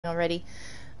already.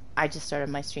 I just started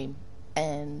my stream.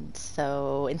 And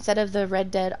so instead of the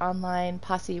Red Dead Online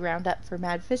posse roundup for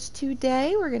Madfish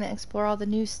today, we're going to explore all the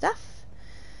new stuff.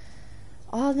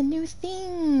 All the new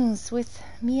things with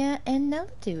Mia and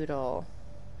NellaDoodle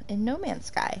in No Man's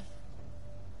Sky.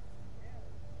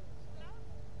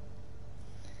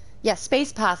 Yeah,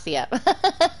 Space Posse up.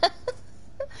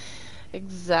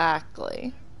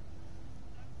 Exactly.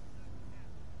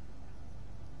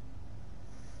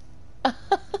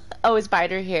 Oh, is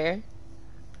Biter here?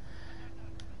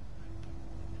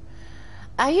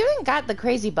 I even got the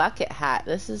crazy bucket hat.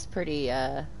 This is pretty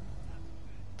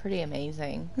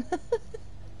amazing.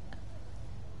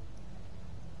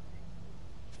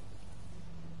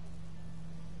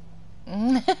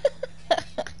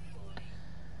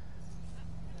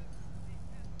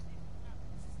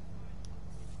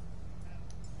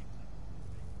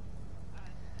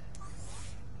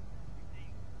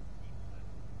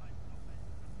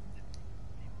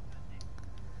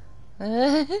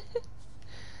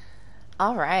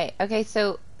 All right. Okay,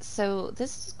 so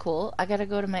this is cool. I gotta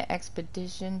go to my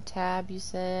expedition tab, you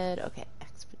said. Okay,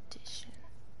 expedition.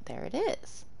 There it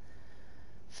is.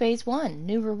 Phase 1,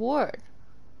 new reward.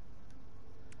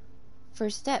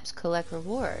 First steps, collect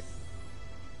reward.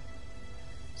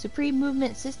 Supreme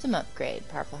movement system upgrade.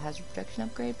 Powerful hazard protection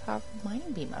upgrade. Powerful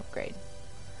mining beam upgrade.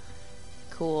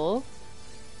 Cool.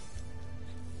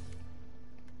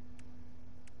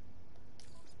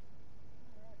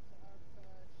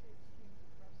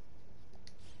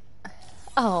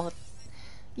 Oh,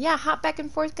 yeah, hop back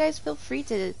and forth, guys. Feel free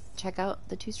to check out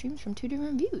the two streams from two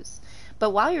different views.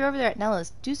 But while you're over there at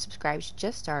Nella's, do subscribe. She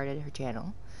just started her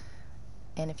channel.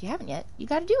 And if you haven't yet, you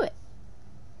gotta do it.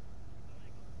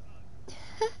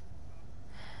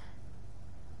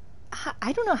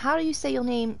 I don't know, how do you say your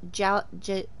name?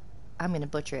 I'm gonna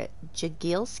butcher it.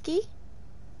 Jagilski?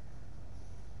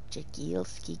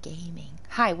 Jagilski Gaming.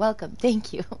 Hi, welcome.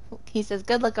 Thank you. He says,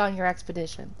 good luck on your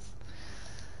expeditions.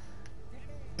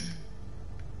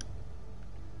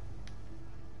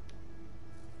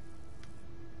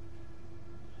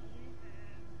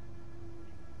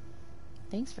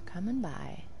 Thanks for coming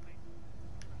by.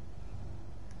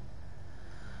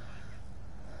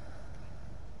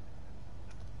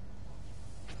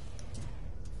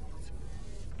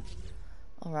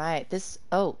 Alright, this...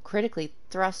 Oh, critically...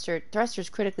 Thruster's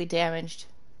critically damaged.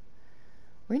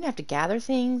 We're gonna have to gather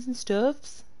things and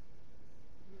stuffs.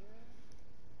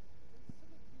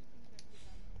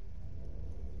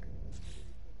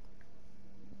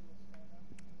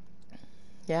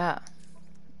 Yeah.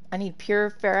 I need pure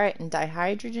ferrite and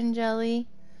dihydrogen jelly.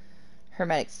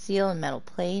 Hermetic seal and metal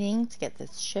plating to get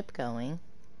this ship going.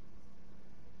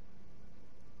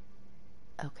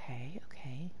 Okay,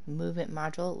 okay. Movement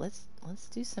module. Let's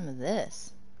do some of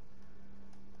this.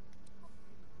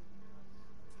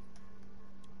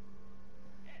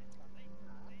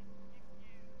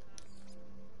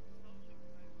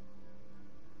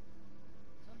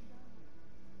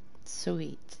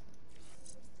 Sweet.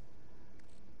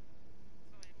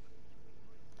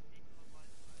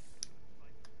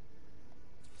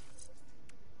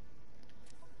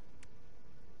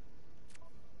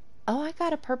 Oh, I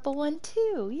got a purple one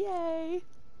too. Yay.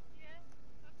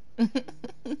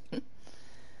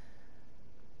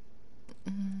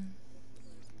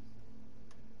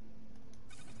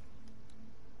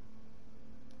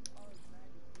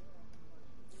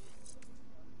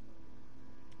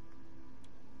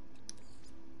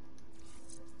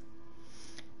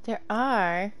 There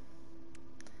are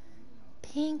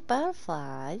pink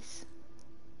butterflies.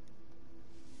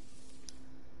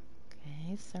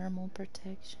 Okay, thermal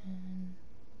protection.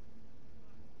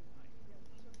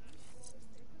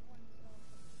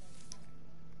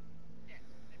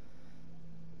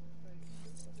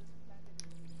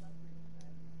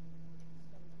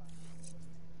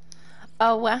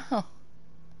 Oh, wow.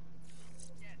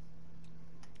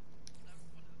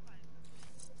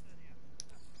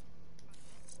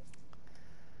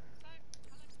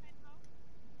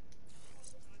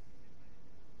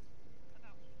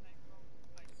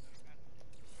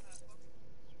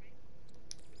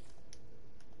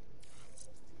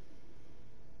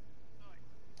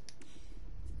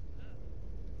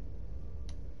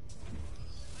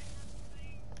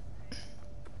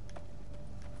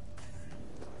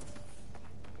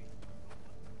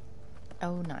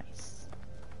 Oh, nice.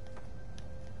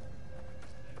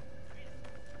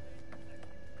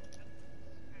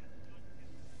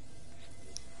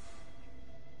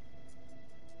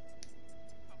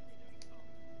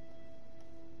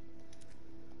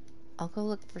 I'll go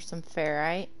look for some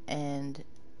ferrite and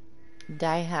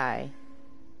die high.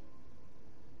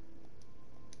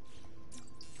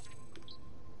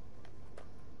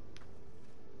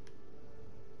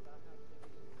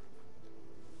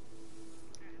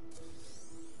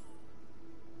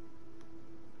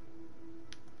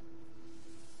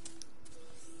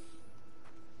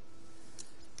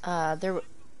 There.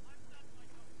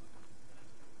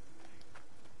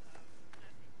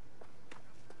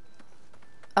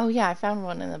 Oh yeah, I found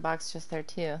one in the box just there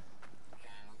too.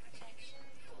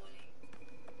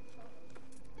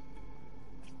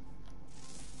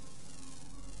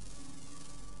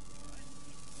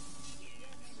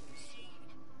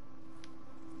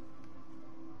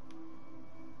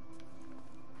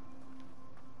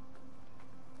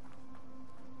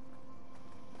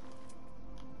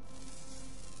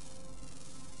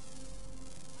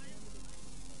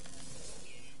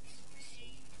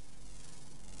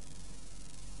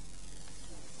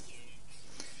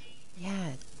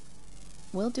 Yeah,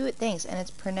 we'll do it. Thanks. And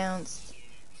it's pronounced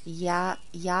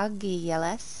Yagyelski.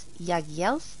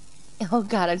 Yagyels. Oh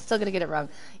God, I'm still gonna get it wrong.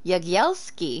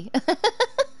 Yagyelski.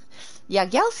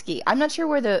 Yagyelski. I'm not sure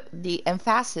where the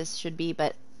emphasis should be,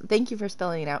 but thank you for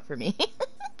spelling it out for me.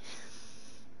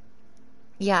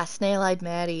 Yeah, snail-eyed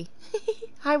Maddie.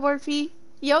 Hi, Warfy.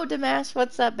 Yo, Damash.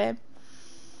 What's up, babe?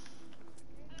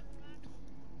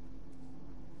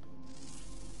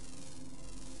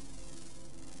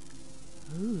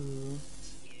 Ooh.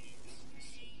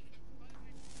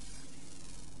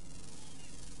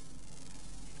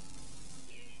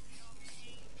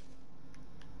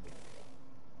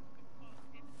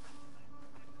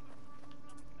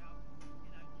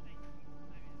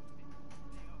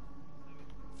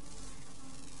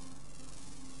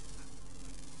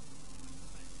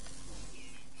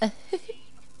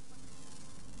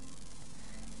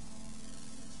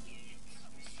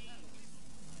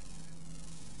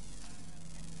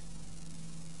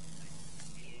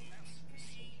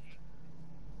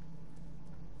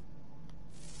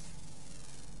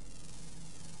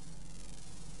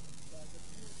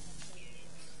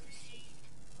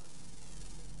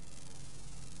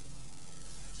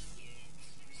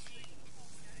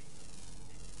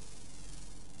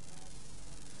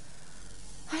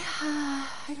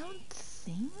 I don't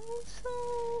think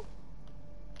so.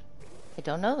 I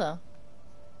don't know though.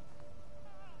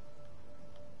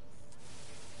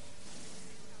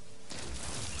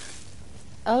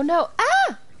 Oh no!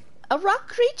 Ah! A rock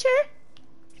creature?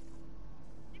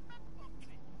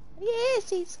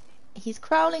 Yes, he's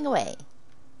crawling away.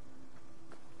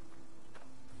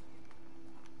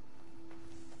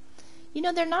 You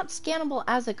know, they're not scannable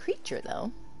as a creature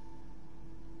though.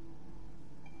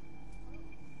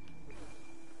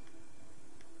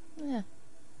 Yeah.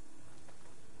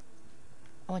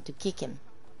 I want to kick him.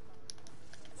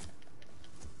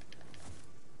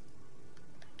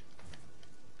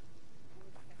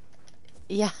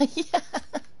 Yeah, yeah.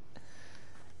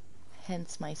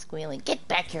 Hence my squealing. Get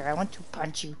back here, I want to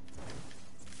punch you.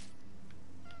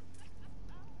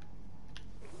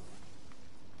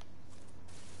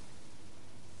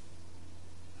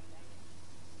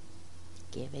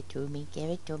 Give it to me, give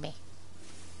it to me.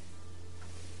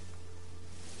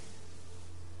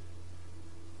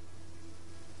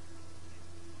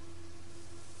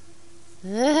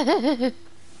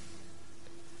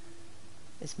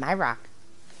 It's my rock.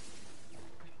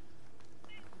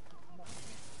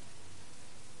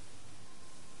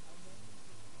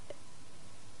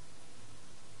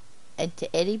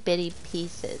 Into itty bitty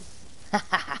pieces.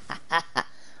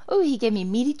 Oh, he gave me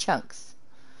meaty chunks.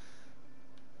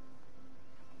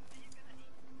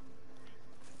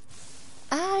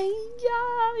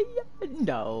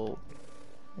 No.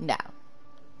 No.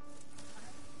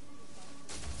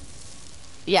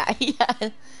 Yeah, yeah.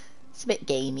 It's a bit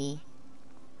gamey.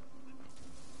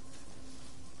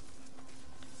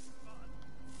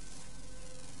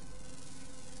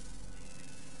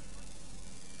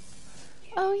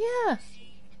 Oh, yeah.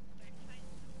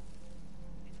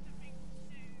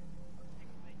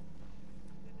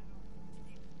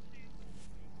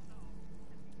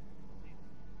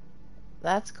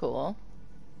 That's cool.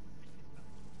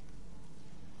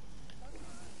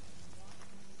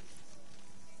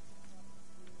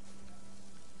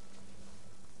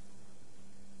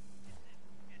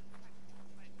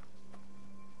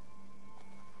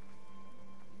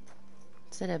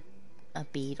 Is it a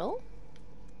beetle?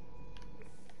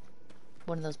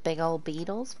 One of those big old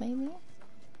beetles, maybe?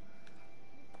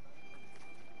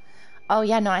 Oh,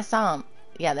 yeah, no, I saw them.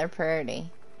 Yeah, they're pretty.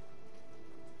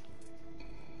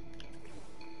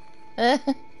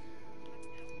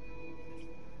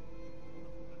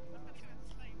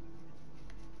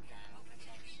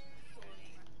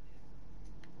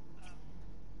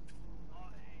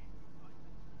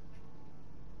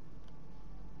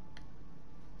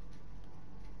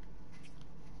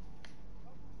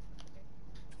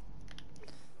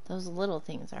 Those little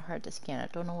things are hard to scan. I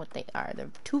don't know what they are. They're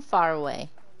too far away.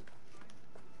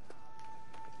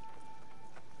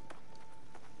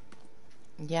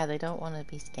 Yeah, they don't want to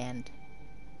be scanned.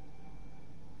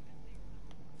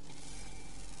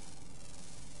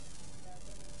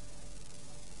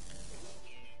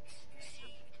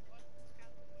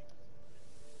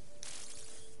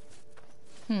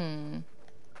 Hmm.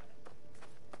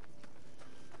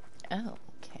 Oh,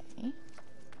 okay.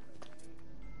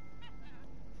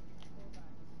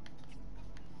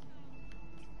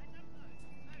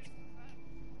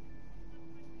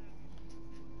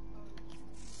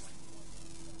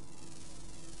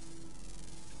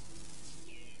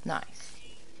 Nice.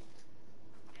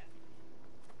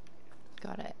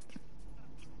 Got it.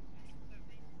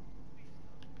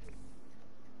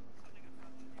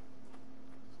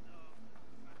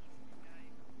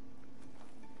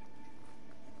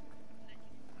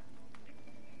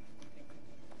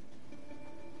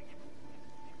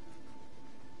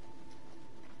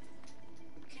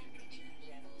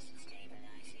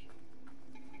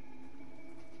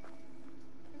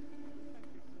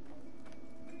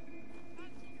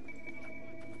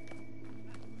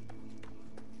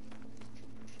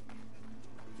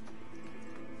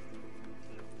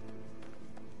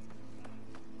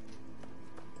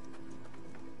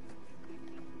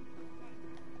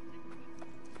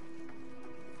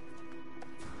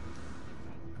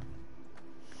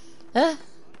 Ah.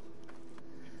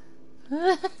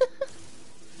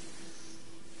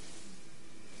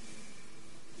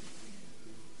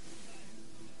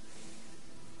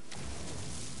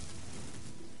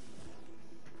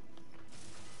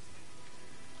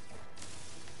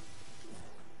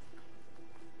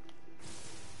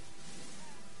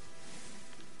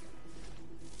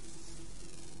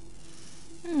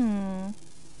 Hmm.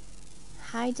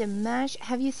 Hi, Dimash.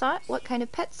 Have you thought what kind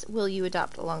of pets will you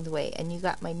adopt along the way? And you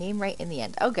got my name right in the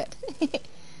end. Oh, good.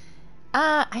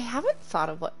 I haven't thought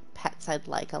of what pets I'd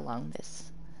like along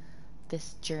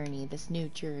this journey, this new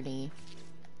journey.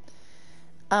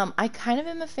 I kind of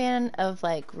am a fan of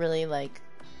like really like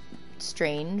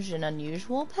strange and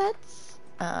unusual pets.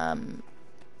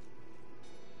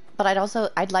 But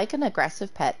I'd like an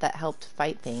aggressive pet that helped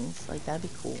fight things. Like that'd be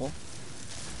cool.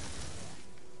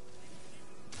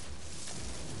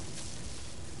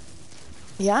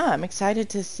 Yeah, I'm excited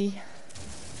to see.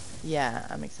 Yeah,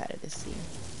 I'm excited to see.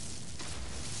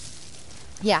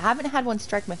 Yeah, I haven't had one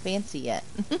strike my fancy yet.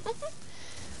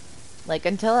 Like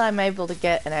until I'm able to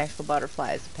get an actual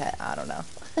butterfly as a pet, I don't know.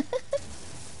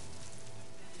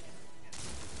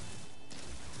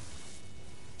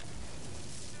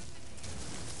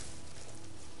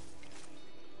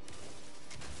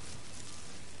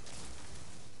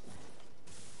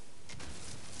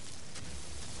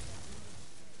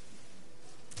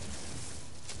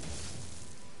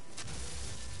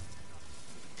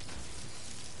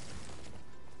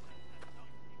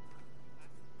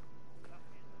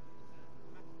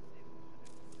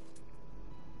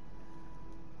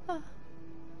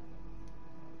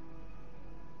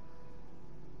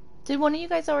 Did one of you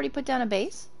guys already put down a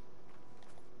base?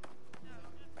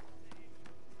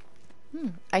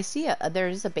 I see there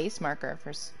is a base marker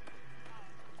for.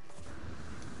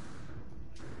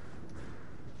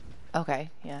 Okay,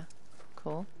 yeah,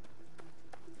 cool.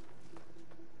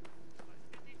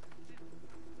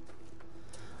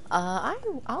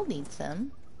 I'll need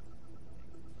some.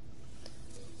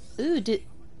 Ooh,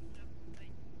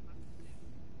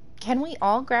 can we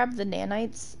all grab the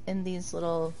nanites in these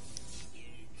little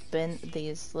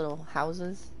these little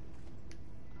houses?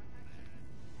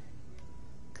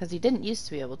 Because you didn't used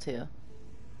to be able to.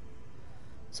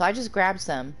 So I just grabbed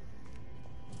some.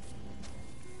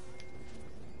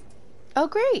 Oh,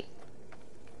 great!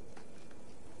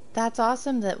 That's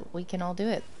awesome that we can all do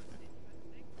it.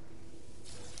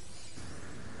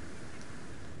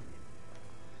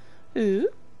 Ooh.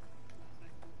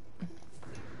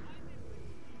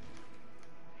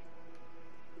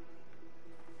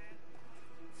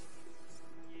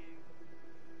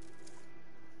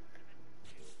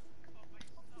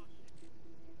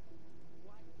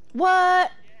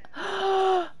 What?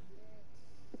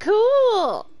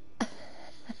 Cool!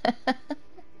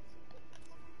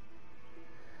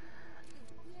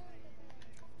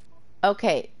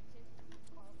 Okay.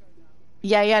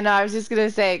 Yeah, no, I was just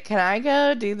gonna say, can I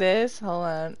go do this?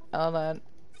 Hold on.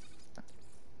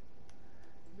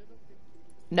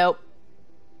 Nope.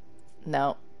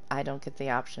 No, I don't get the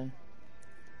option.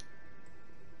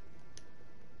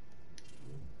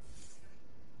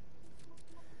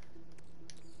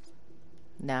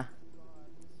 Nah.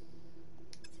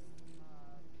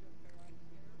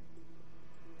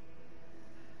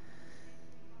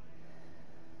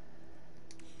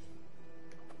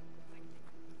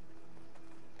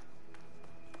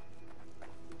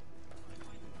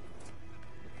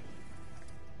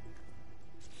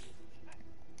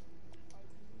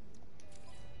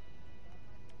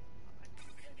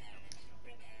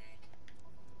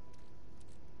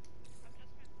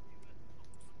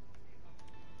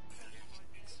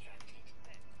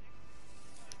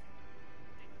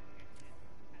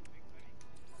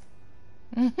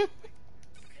 Um,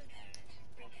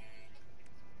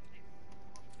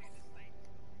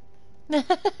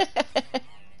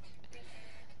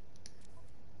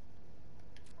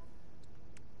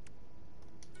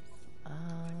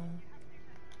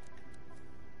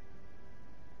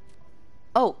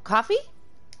 oh, coffee?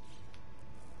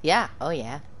 Yeah. Oh,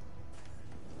 yeah.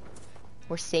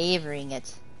 We're savoring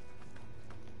it.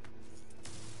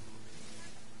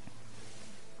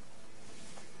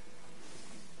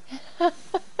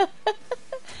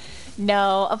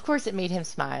 No, of course it made him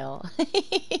smile.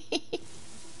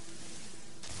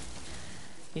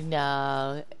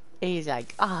 No, he's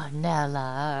like, oh,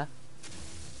 Nella.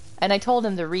 And I told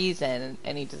him the reason,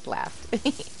 and he just laughed.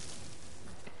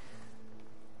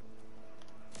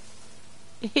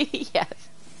 Yes.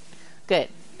 Good.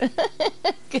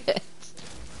 Good.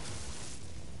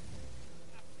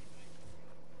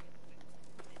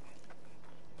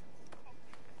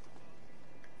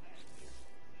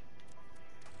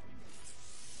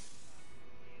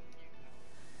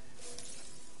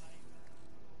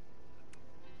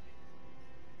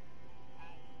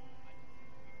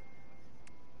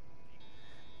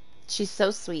 She's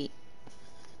so sweet.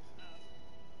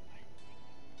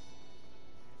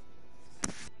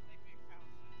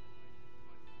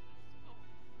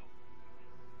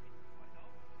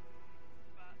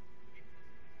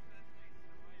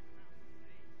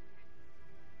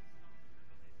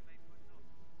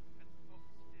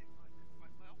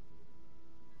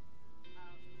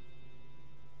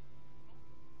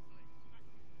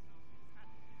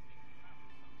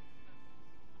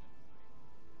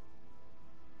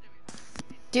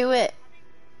 Do it.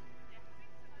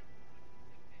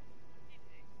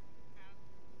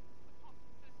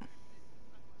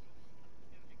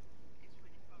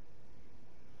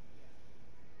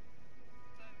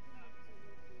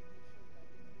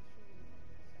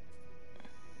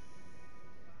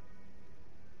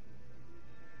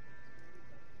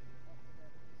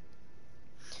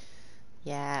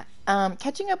 Yeah.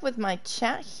 Catching up with my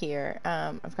chat here.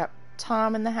 I've got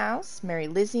Tom in the house, Mary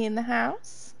Lizzie in the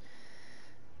house.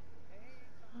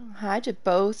 Hi to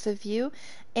both of you.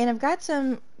 And I've got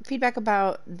some feedback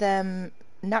about them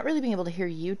not really being able to hear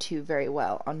you two very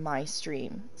well on my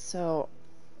stream. So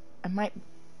I might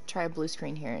try a blue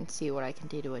screen here and see what I can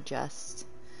do to adjust.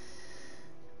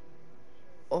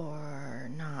 Or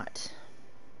not.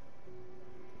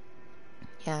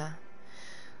 Yeah.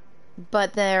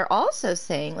 But they're also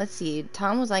saying, let's see,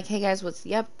 Tom was like, hey guys, what's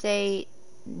the update?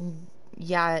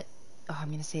 Yeah, oh,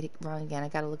 I'm gonna say it wrong again. I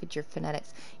gotta look at your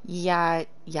phonetics. Jagielski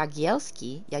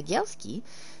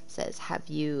says, have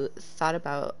you thought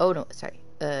about, oh no, sorry,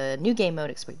 new game mode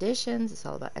expeditions. It's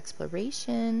all about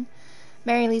exploration.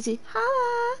 Mary Lizzie,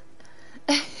 holla!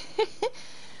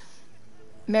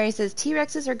 Mary says,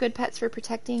 T-Rexes are good pets for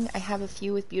protecting. I have a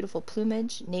few with beautiful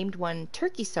plumage. Named one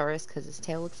Turkeysaurus because his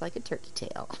tail looks like a turkey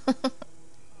tail.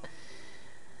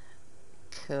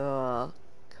 Cool.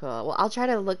 Cool. Well, I'll try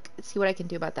to see what I can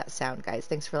do about that sound, guys.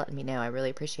 Thanks for letting me know. I really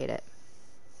appreciate it.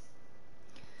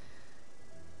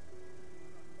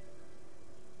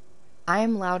 I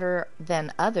am louder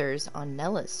than others on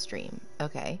Nella's stream.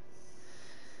 Okay.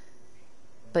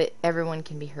 But everyone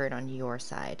can be heard on your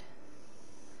side.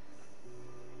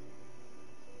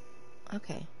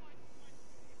 Okay.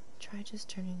 Try just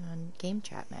turning on game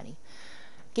chat, Maddie.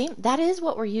 That is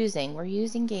what we're using. We're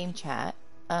using game chat.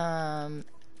 Are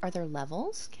there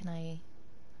levels? Can I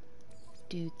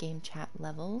do game chat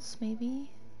levels, maybe?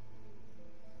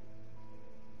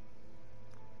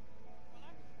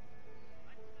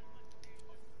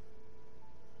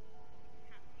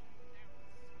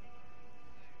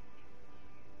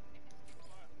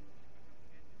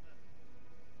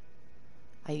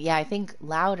 Yeah, I think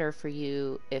louder for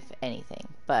you, if anything,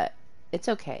 but it's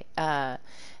okay.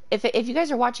 If you guys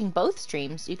are watching both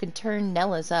streams, you can turn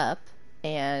Nella's up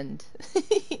and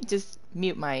just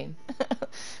mute mine,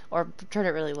 or turn it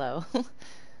really low.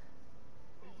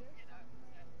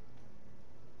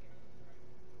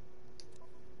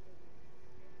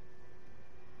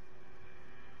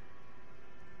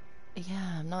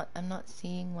 Yeah, I'm not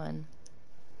seeing one.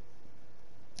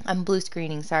 I'm blue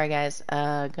screening. Sorry, guys.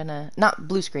 Gonna not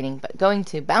blue screening, but going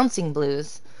to Bouncing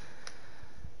Blues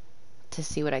to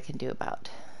see what I can do about.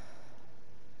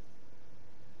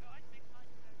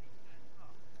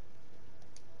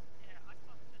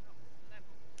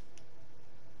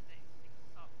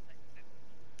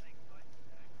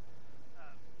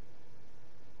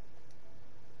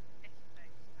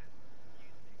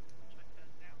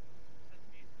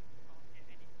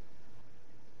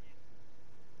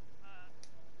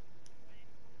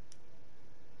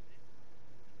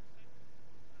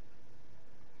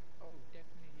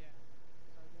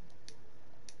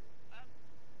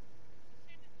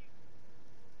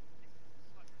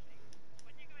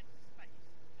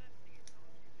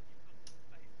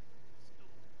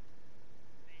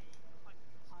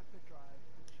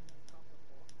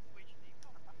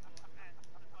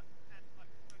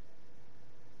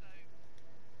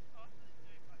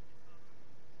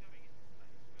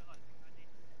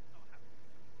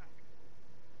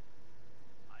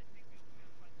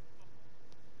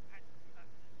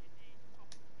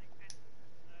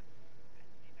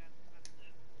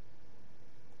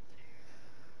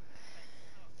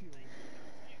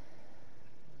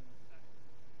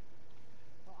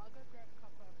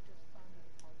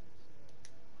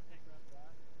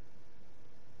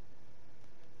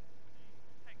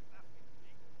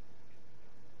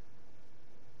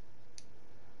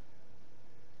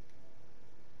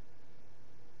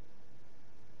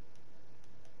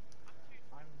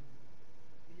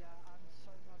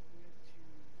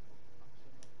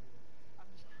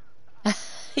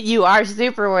 You are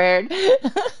super weird.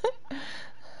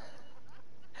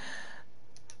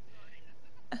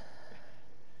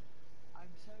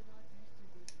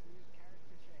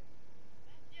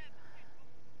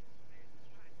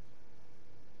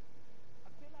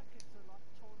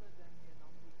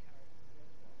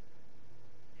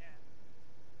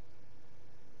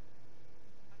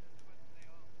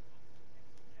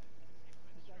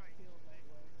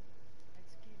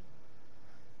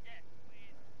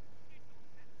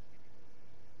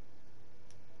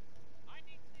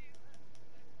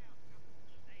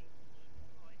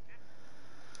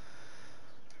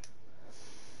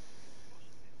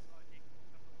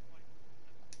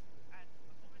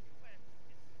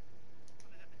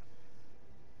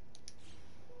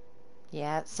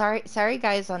 Yeah, sorry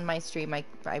guys on my stream. I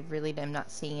really am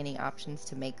not seeing any options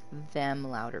to make them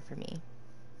louder for me.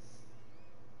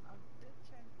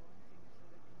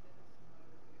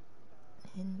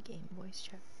 In-game voice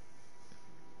chat.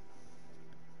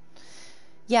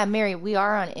 Yeah, Mary, we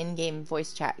are on in-game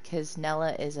voice chat because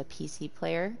Nella is a PC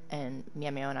player and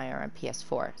Miamao and I are on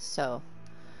PS4. So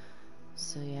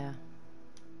yeah.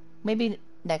 Maybe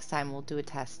next time we'll do a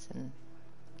test and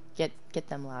get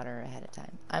them louder ahead of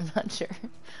time. I'm not sure.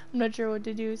 I'm not sure what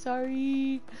to do.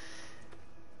 Sorry.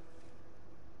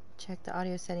 Check the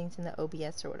audio settings in the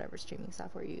OBS or whatever streaming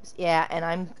software you use. Yeah,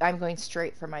 and I'm going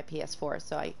straight for my PS4,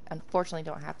 so I unfortunately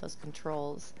don't have those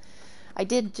controls. I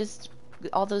did just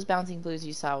all those bouncing blues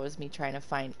you saw was me trying to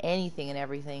find anything and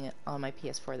everything on my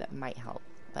PS4 that might help,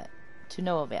 but to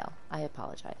no avail. I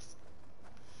apologize.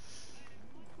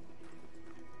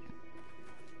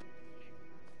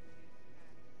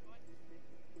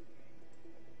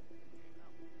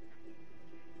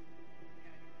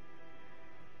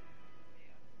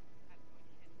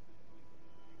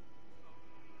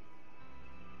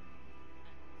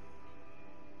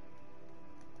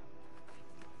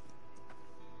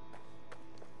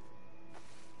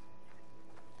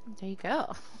 There you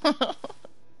go.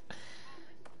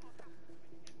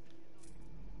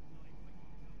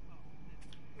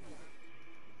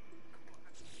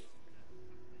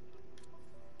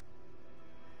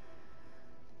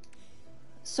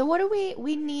 So what do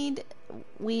we need?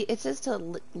 It says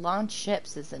to launch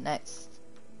ships is the next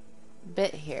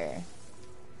bit here.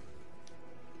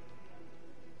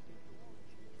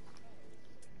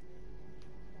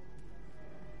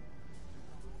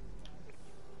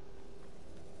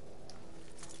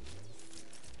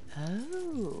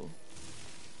 Oh.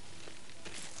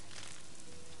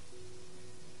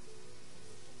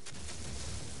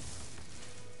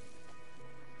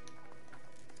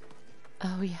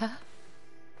 Oh yeah.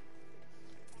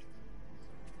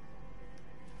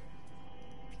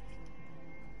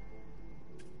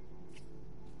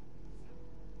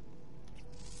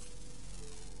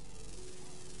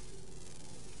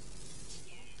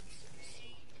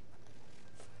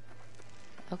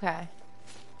 Okay.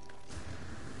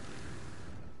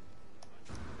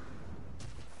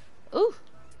 Ooh.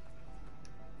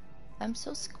 I'm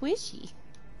so squishy.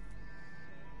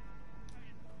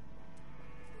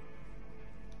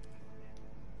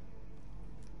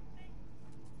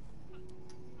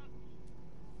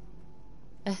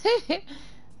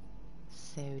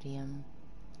 Sodium.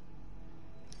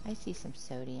 I see some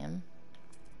sodium.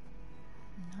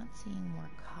 I'm not seeing more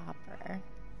copper.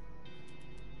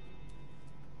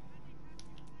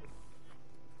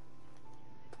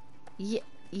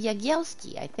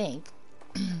 Yagielski, I think.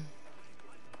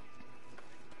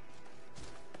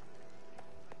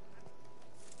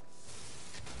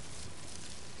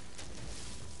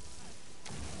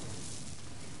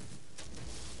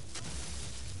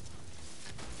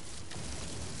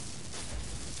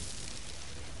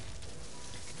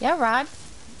 Yeah, Rod.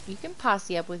 You can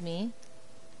posse up with me.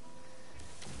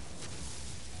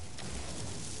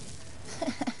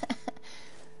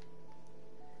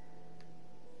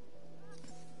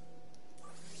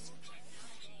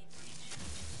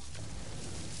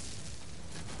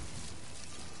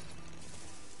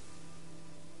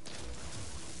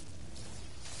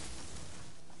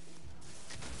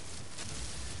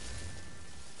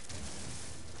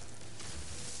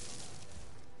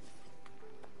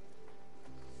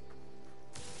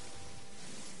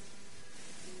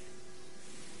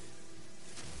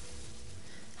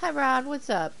 Hi, Rod. What's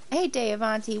up? Hey, Dave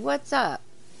Auntie. What's up?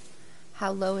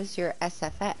 How low is your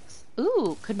SFX?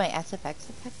 Ooh, could my SFX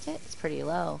affect it? It's pretty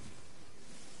low.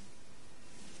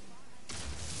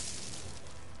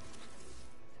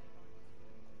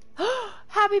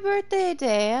 Happy birthday,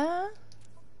 Dea!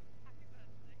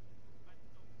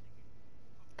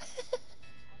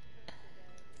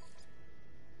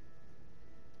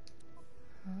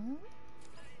 Huh?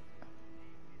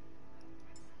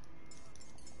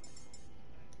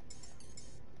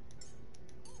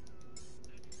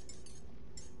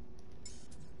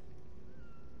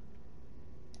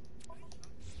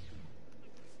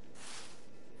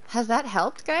 Has that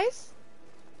helped, guys?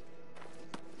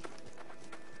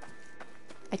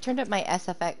 I turned up my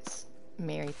SFX.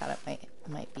 Mary thought it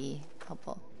might be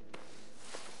helpful.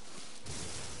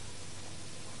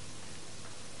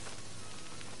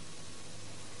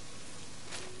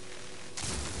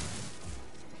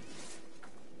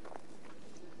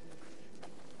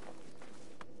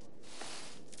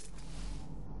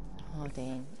 Oh,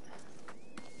 dang.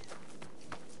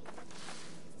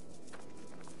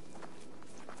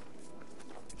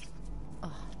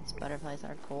 Oh, these butterflies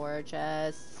are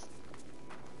gorgeous.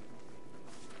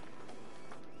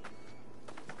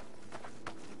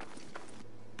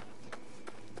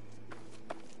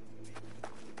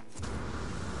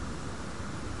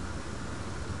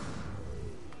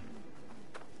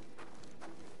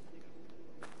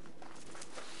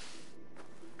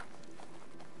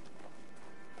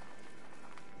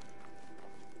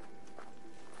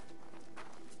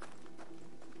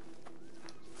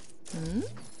 Hmm?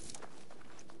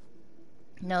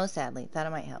 No, sadly. Thought it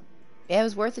might help. Yeah, it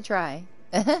was worth a try.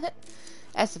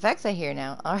 SFX I hear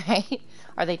now. Alright.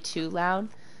 Are they too loud?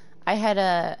 I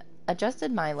had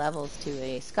adjusted my levels to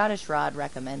a Scottish Rod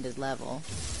recommended level.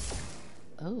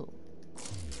 Oh.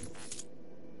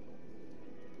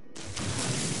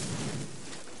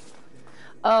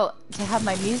 Oh, to have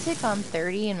my music on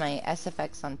 30 and my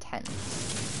SFX on 10.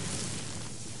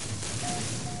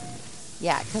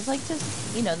 Yeah, because like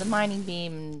just, you know, the mining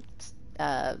beam,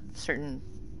 certain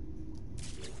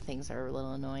things are a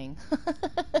little annoying.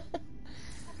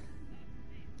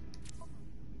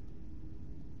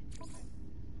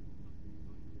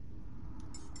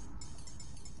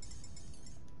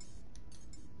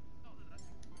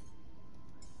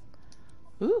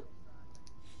 Ooh.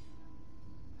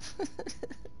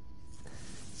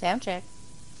 Sound check.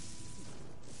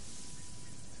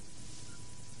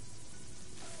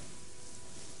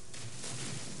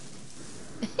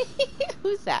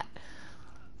 Who's that?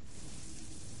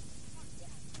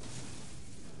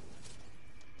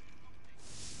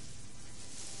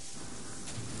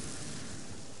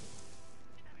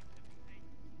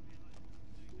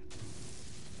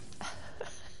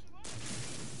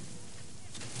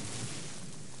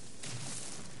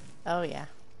 Oh yeah.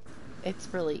 It's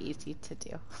really easy to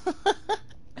do.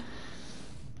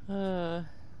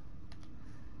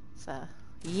 It's a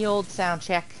ye old sound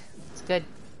check. It's good.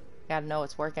 Gotta know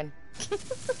it's working.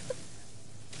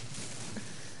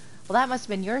 Well, that must have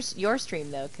been your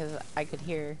stream though, because I could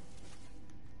hear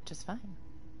just fine.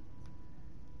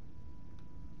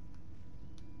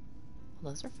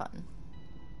 Well, those are fun.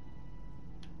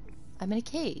 I'm in a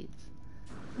cave.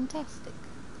 Fantastic.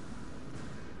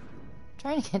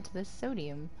 Trying to get to this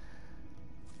sodium.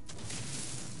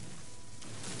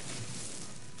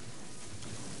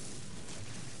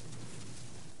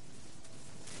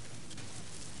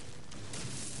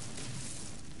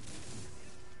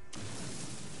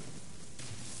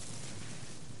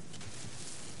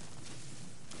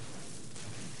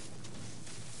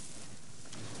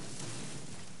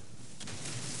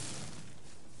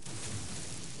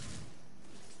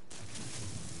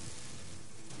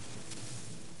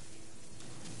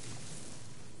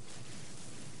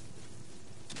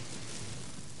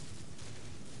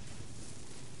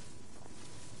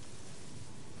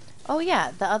 Oh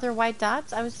yeah, the other white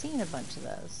dots, I was seeing a bunch of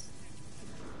those.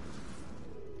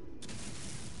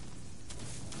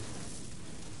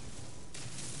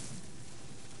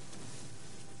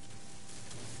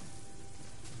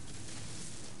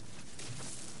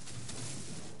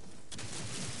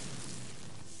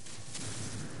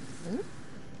 Ooh.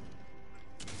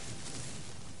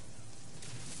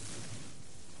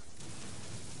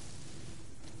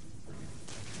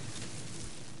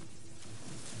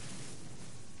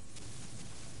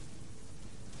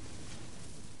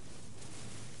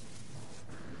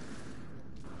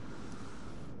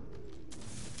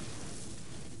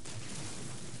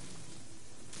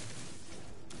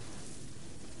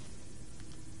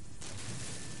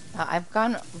 I've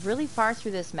gone really far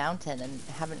through this mountain and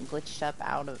haven't glitched up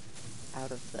out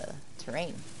of the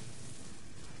terrain.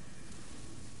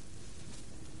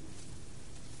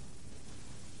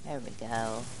 There we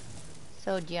go.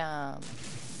 Sodium.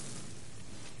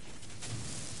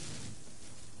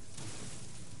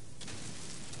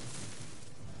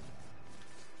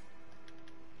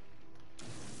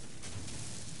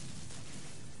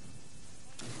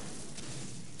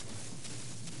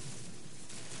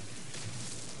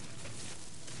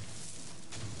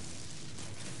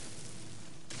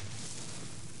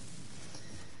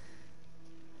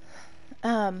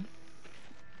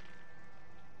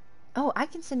 Oh, I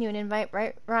can send you an invite,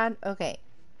 right, Rod? Okay.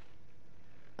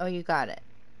 Oh, you got it.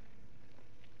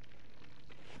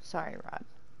 Sorry, Rod. I'm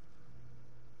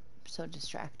so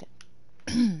distracted.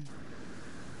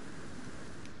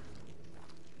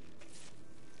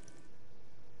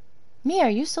 Mia, are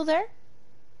you still there?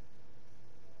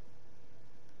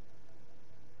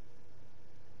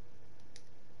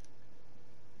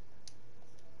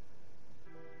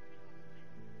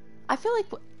 I feel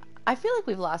like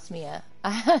we've lost Mia.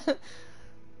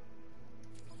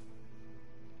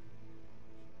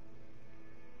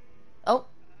 Oh,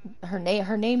 her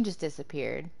name just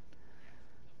disappeared.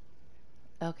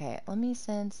 Okay, let me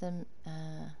send some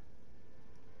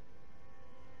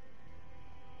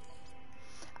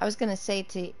I was gonna say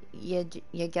to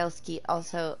Yagelski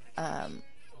also,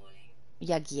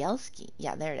 Yagielski,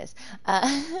 yeah, there it is.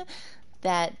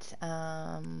 That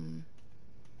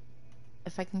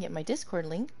if I can get my Discord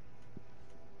link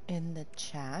in the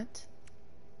chat,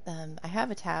 I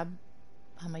have a tab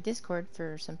on my Discord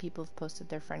for some people who've posted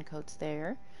their friend codes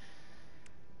there,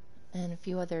 and a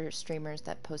few other streamers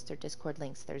that post their Discord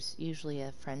links. There's usually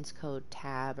a friends code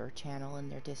tab or channel in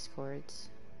their Discords.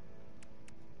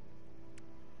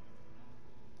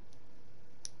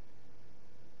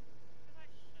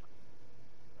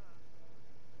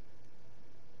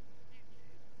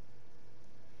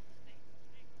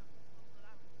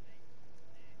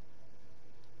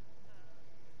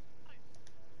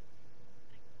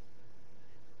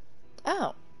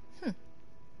 Oh,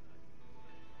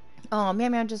 oh,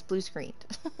 Meow just blue screened.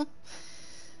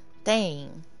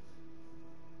 Dang.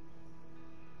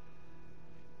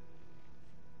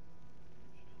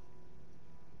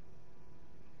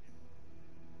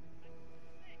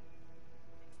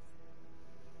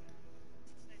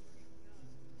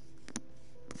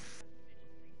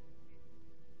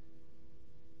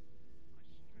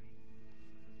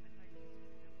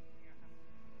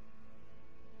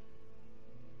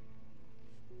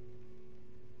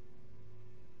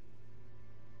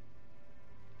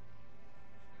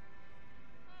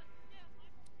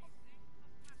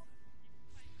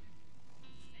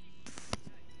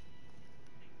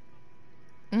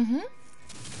 Mm-hmm.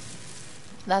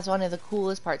 That's one of the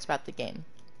coolest parts about the game.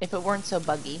 If it weren't so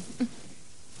buggy.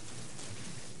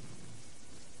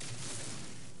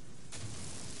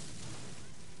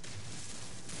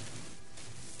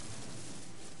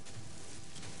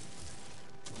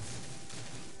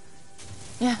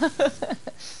 Yeah.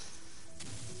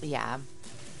 Yeah.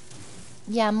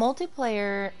 Yeah,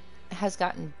 multiplayer has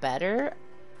gotten better,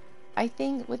 I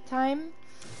think, with time.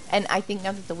 And I think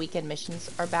now that the weekend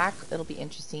missions are back, it'll be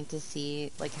interesting to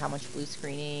see like how much blue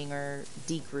screening or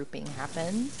degrouping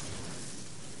happens.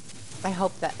 I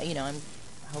hope that, I'm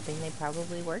hoping they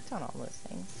probably worked on all those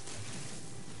things.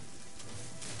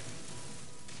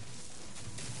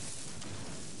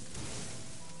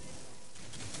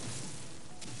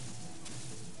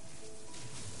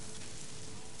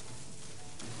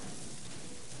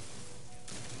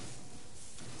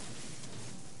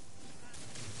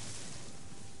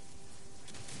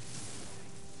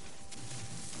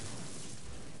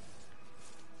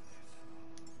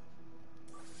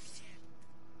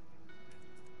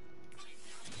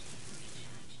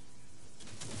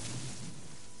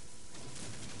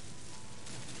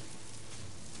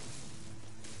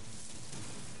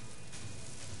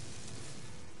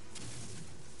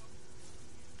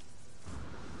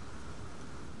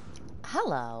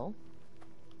 Hello.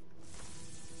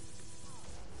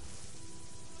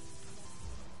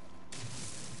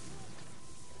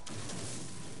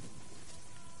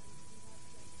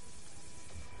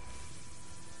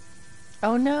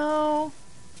 Oh no.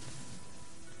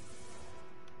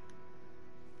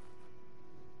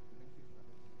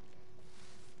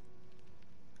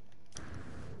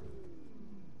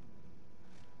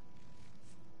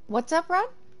 What's up, Ron?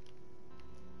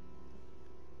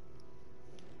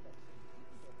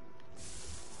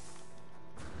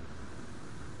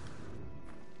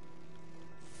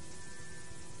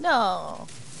 No.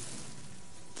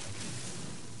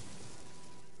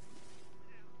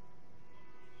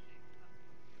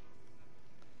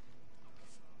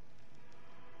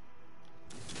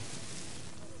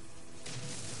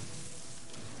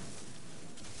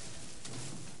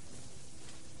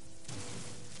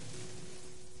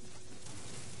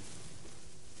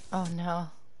 Oh no.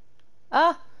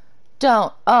 Ah,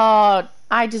 don't. Oh,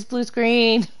 I just blue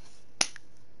screen.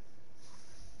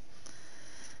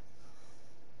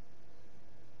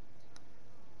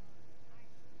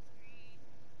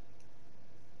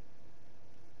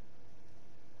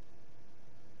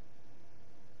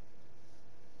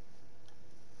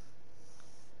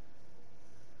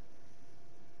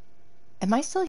 Am I still